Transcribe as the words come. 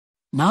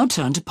Now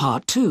turn to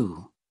part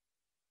 2.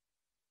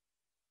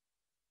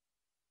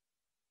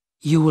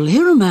 You will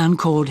hear a man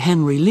called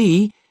Henry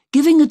Lee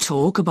giving a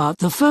talk about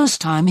the first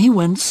time he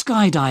went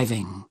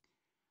skydiving.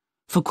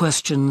 For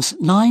questions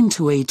 9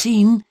 to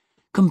 18,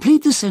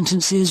 complete the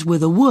sentences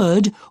with a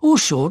word or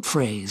short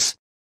phrase.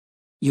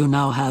 You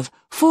now have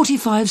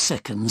 45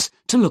 seconds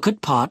to look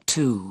at part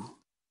 2.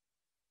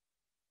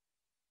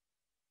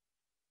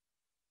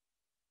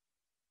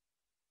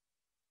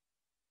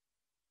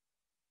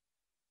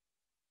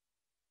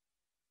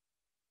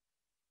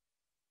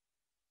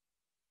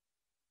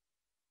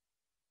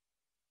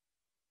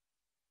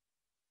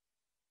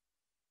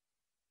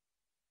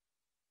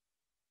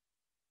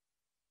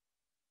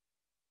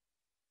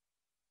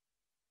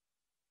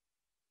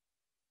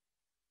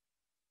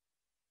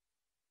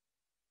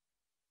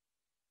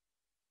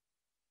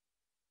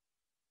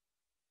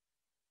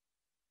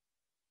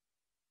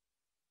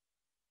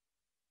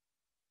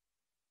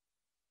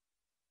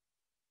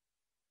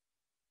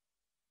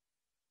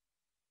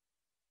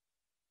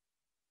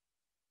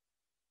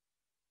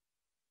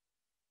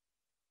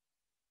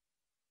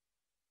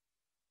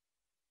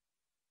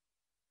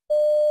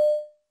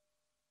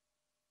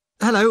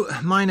 Hello,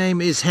 my name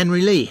is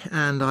Henry Lee,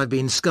 and I've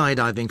been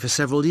skydiving for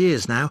several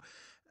years now,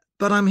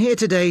 but I'm here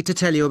today to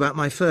tell you about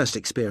my first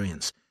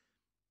experience.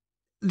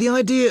 The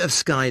idea of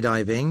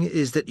skydiving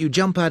is that you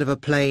jump out of a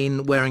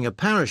plane wearing a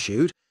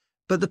parachute,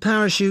 but the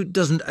parachute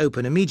doesn't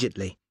open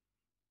immediately.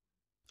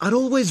 I'd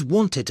always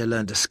wanted to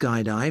learn to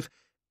skydive,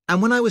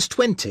 and when I was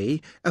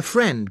 20, a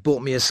friend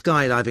bought me a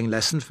skydiving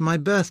lesson for my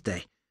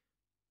birthday.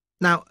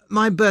 Now,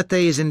 my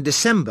birthday is in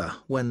December,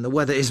 when the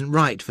weather isn't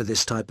right for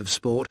this type of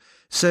sport,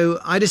 so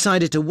I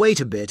decided to wait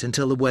a bit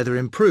until the weather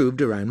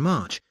improved around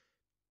March.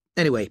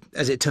 Anyway,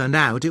 as it turned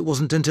out, it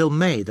wasn't until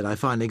May that I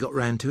finally got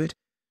round to it.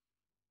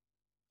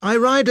 I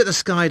arrived at the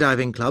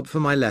skydiving club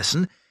for my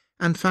lesson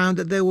and found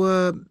that there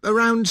were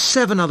around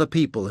 7 other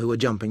people who were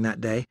jumping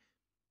that day.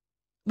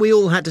 We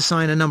all had to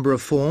sign a number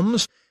of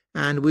forms,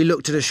 and we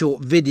looked at a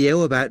short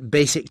video about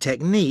basic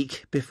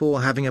technique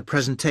before having a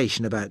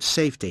presentation about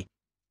safety.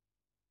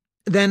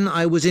 Then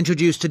I was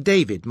introduced to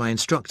David, my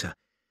instructor.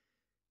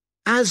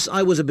 As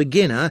I was a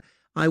beginner,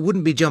 I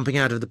wouldn't be jumping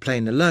out of the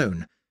plane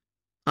alone.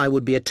 I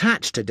would be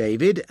attached to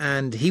David,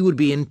 and he would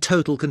be in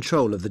total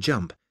control of the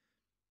jump.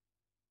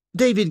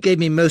 David gave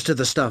me most of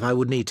the stuff I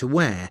would need to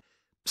wear,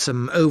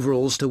 some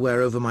overalls to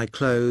wear over my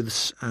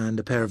clothes, and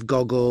a pair of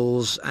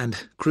goggles,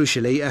 and,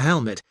 crucially, a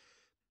helmet.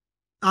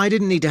 I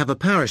didn't need to have a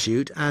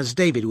parachute, as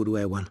David would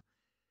wear one.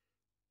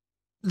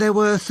 There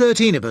were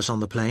 13 of us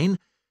on the plane.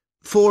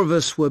 4 of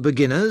us were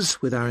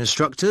beginners with our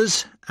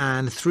instructors,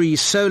 and 3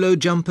 solo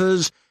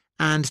jumpers,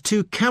 and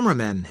 2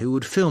 cameramen who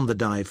would film the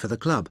dive for the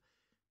club.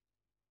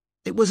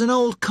 It was an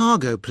old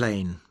cargo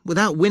plane,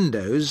 without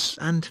windows,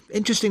 and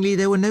interestingly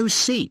there were no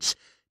seats,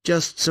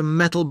 just some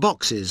metal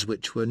boxes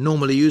which were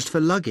normally used for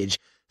luggage,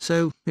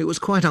 so it was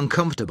quite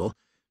uncomfortable.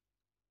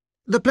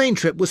 The plane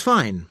trip was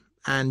fine,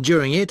 and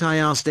during it I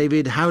asked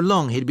David how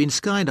long he'd been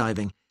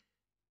skydiving.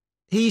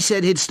 He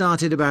said he'd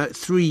started about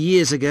 3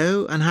 years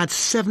ago and had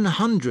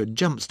 700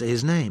 jumps to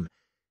his name.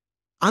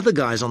 Other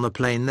guys on the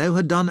plane, though,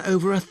 had done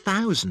over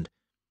 1,000.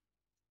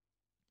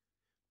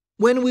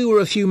 When we were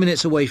a few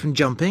minutes away from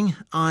jumping,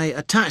 I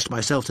attached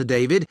myself to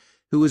David,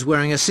 who was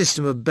wearing a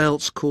system of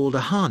belts called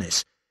a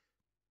harness.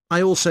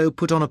 I also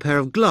put on a pair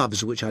of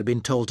gloves, which I'd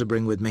been told to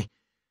bring with me.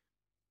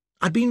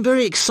 I'd been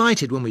very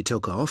excited when we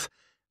took off,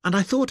 and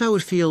I thought I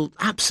would feel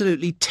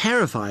absolutely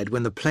terrified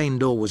when the plane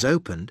door was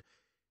opened.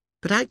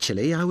 But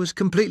actually I was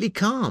completely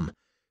calm.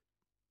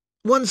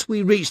 Once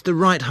we reached the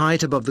right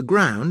height above the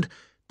ground,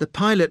 the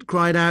pilot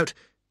cried out,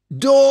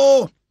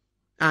 "Door!"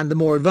 and the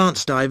more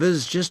advanced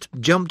divers just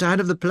jumped out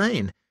of the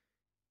plane.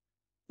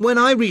 When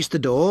I reached the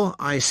door,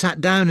 I sat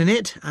down in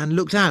it and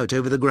looked out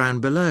over the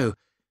ground below.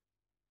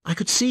 I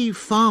could see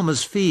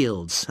farmers'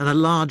 fields and a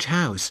large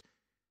house.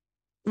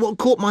 What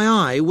caught my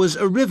eye was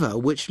a river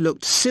which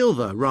looked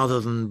silver rather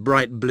than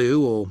bright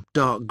blue or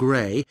dark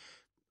grey,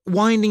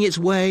 winding its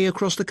way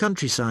across the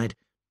countryside.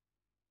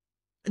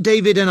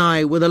 David and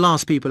I were the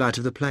last people out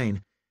of the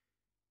plane.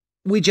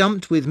 We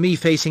jumped with me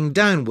facing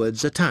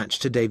downwards,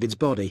 attached to David's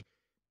body.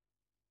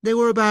 There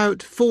were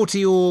about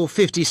 40 or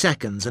 50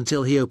 seconds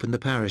until he opened the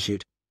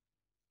parachute.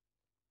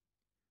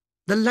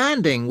 The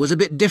landing was a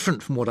bit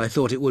different from what I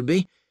thought it would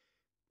be.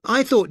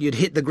 I thought you'd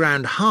hit the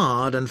ground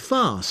hard and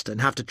fast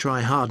and have to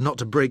try hard not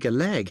to break a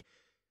leg.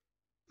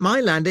 My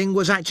landing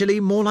was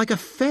actually more like a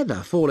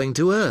feather falling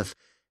to earth,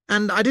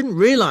 and I didn't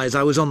realise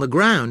I was on the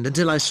ground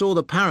until I saw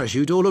the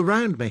parachute all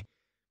around me.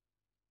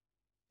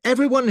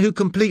 Everyone who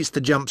completes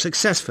the jump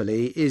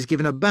successfully is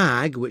given a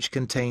bag which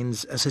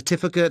contains a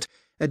certificate,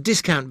 a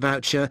discount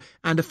voucher,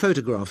 and a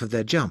photograph of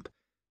their jump.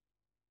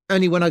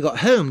 Only when I got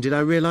home did I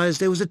realise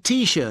there was a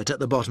T-shirt at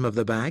the bottom of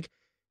the bag.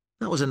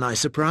 That was a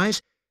nice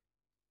surprise.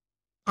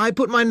 I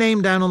put my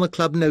name down on the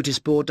club notice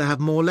board to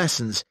have more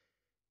lessons.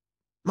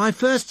 My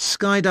first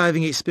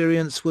skydiving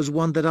experience was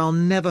one that I'll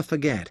never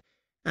forget,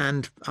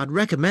 and I'd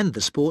recommend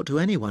the sport to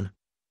anyone.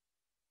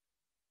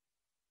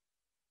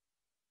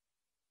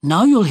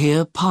 Now you'll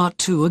hear part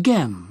 2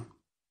 again.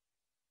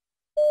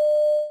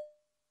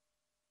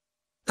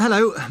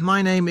 Hello,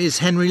 my name is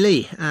Henry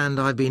Lee, and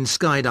I've been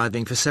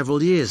skydiving for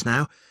several years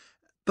now,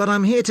 but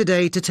I'm here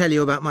today to tell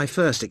you about my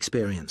first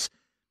experience.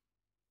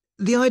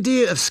 The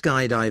idea of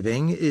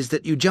skydiving is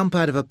that you jump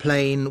out of a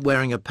plane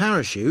wearing a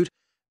parachute,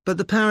 but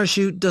the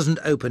parachute doesn't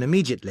open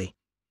immediately.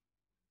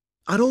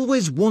 I'd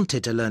always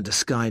wanted to learn to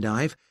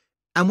skydive,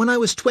 and when I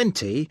was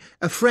 20,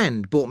 a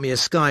friend bought me a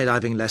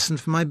skydiving lesson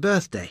for my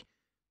birthday.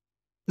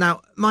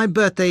 Now, my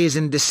birthday is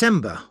in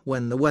December,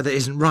 when the weather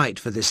isn't right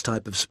for this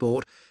type of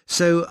sport,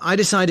 so I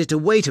decided to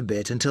wait a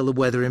bit until the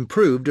weather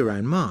improved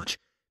around March.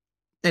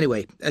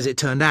 Anyway, as it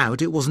turned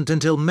out, it wasn't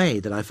until May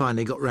that I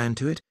finally got round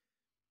to it.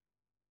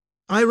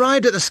 I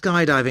arrived at the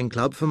skydiving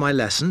club for my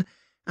lesson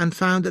and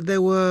found that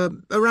there were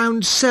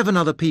around 7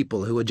 other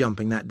people who were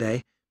jumping that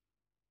day.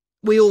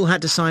 We all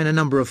had to sign a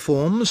number of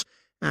forms,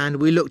 and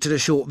we looked at a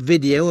short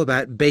video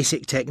about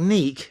basic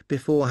technique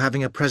before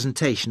having a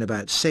presentation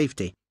about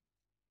safety.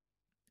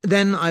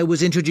 Then I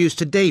was introduced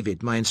to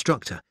David, my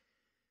instructor.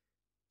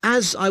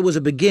 As I was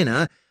a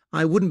beginner,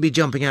 I wouldn't be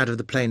jumping out of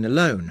the plane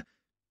alone.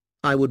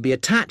 I would be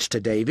attached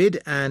to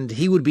David, and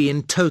he would be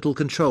in total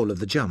control of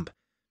the jump.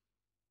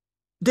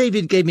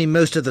 David gave me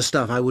most of the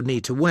stuff I would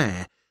need to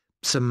wear,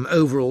 some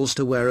overalls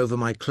to wear over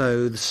my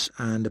clothes,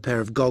 and a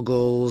pair of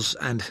goggles,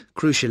 and,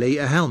 crucially,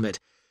 a helmet.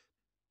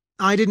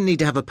 I didn't need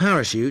to have a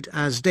parachute,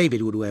 as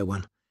David would wear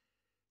one.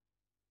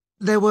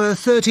 There were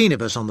 13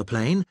 of us on the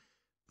plane.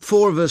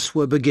 4 of us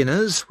were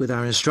beginners with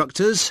our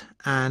instructors,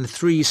 and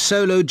 3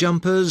 solo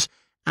jumpers,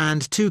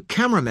 and 2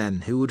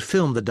 cameramen who would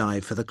film the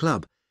dive for the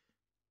club.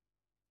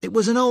 It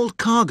was an old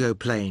cargo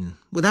plane,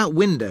 without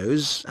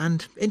windows,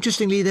 and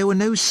interestingly there were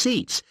no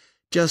seats,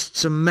 just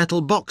some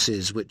metal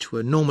boxes which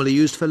were normally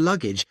used for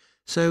luggage,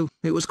 so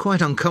it was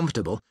quite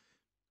uncomfortable.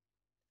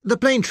 The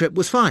plane trip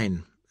was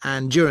fine,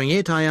 and during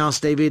it I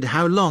asked David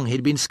how long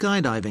he'd been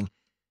skydiving.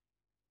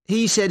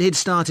 He said he'd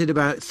started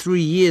about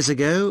 3 years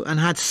ago and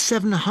had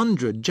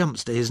 700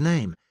 jumps to his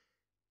name.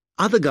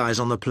 Other guys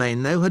on the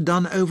plane, though, had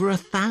done over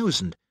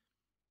 1,000.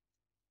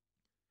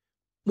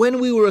 When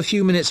we were a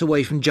few minutes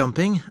away from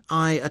jumping,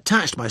 I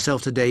attached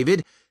myself to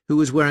David, who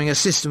was wearing a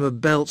system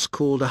of belts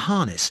called a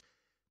harness.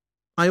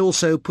 I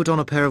also put on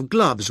a pair of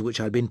gloves, which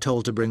I'd been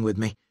told to bring with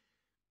me.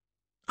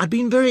 I'd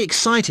been very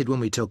excited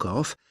when we took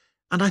off,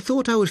 and I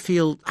thought I would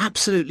feel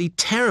absolutely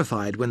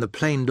terrified when the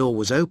plane door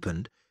was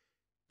opened.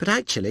 But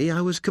actually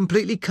I was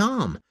completely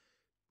calm.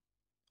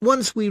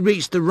 Once we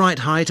reached the right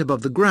height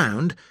above the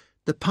ground,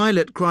 the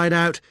pilot cried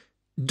out,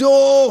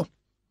 "Door!"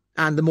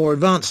 and the more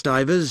advanced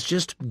divers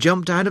just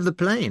jumped out of the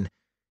plane.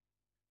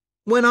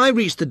 When I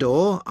reached the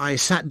door, I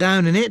sat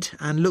down in it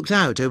and looked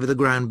out over the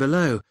ground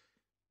below.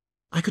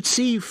 I could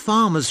see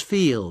farmers'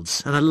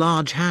 fields and a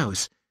large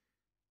house.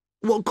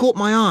 What caught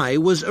my eye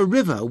was a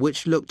river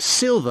which looked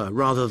silver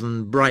rather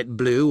than bright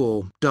blue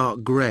or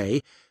dark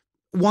grey,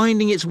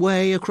 winding its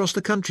way across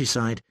the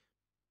countryside.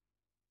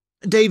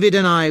 David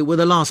and I were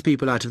the last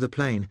people out of the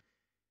plane.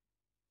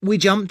 We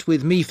jumped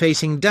with me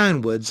facing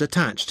downwards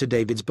attached to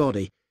David's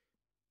body.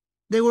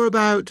 There were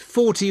about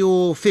 40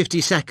 or 50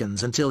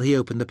 seconds until he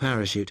opened the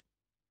parachute.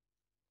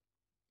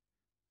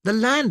 The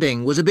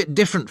landing was a bit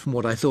different from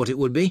what I thought it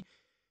would be.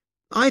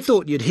 I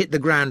thought you'd hit the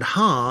ground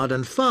hard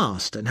and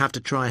fast and have to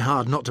try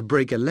hard not to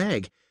break a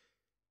leg.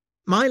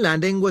 My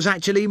landing was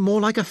actually more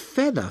like a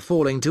feather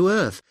falling to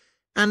earth,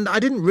 and I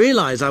didn't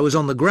realise I was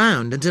on the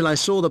ground until I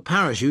saw the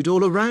parachute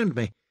all around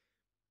me.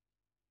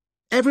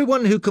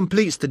 Everyone who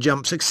completes the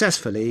jump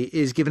successfully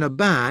is given a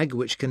bag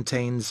which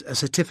contains a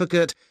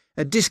certificate,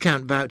 a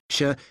discount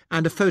voucher,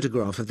 and a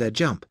photograph of their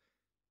jump.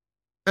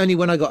 Only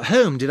when I got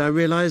home did I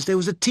realise there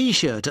was a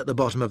T-shirt at the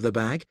bottom of the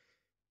bag.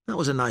 That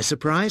was a nice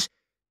surprise.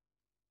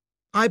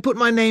 I put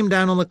my name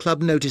down on the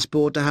club notice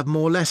board to have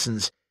more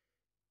lessons.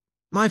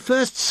 My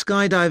first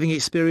skydiving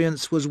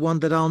experience was one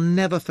that I'll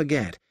never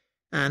forget,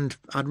 and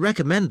I'd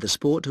recommend the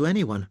sport to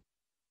anyone.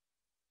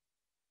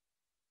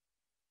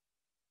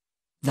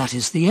 That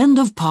is the end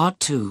of part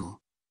 2.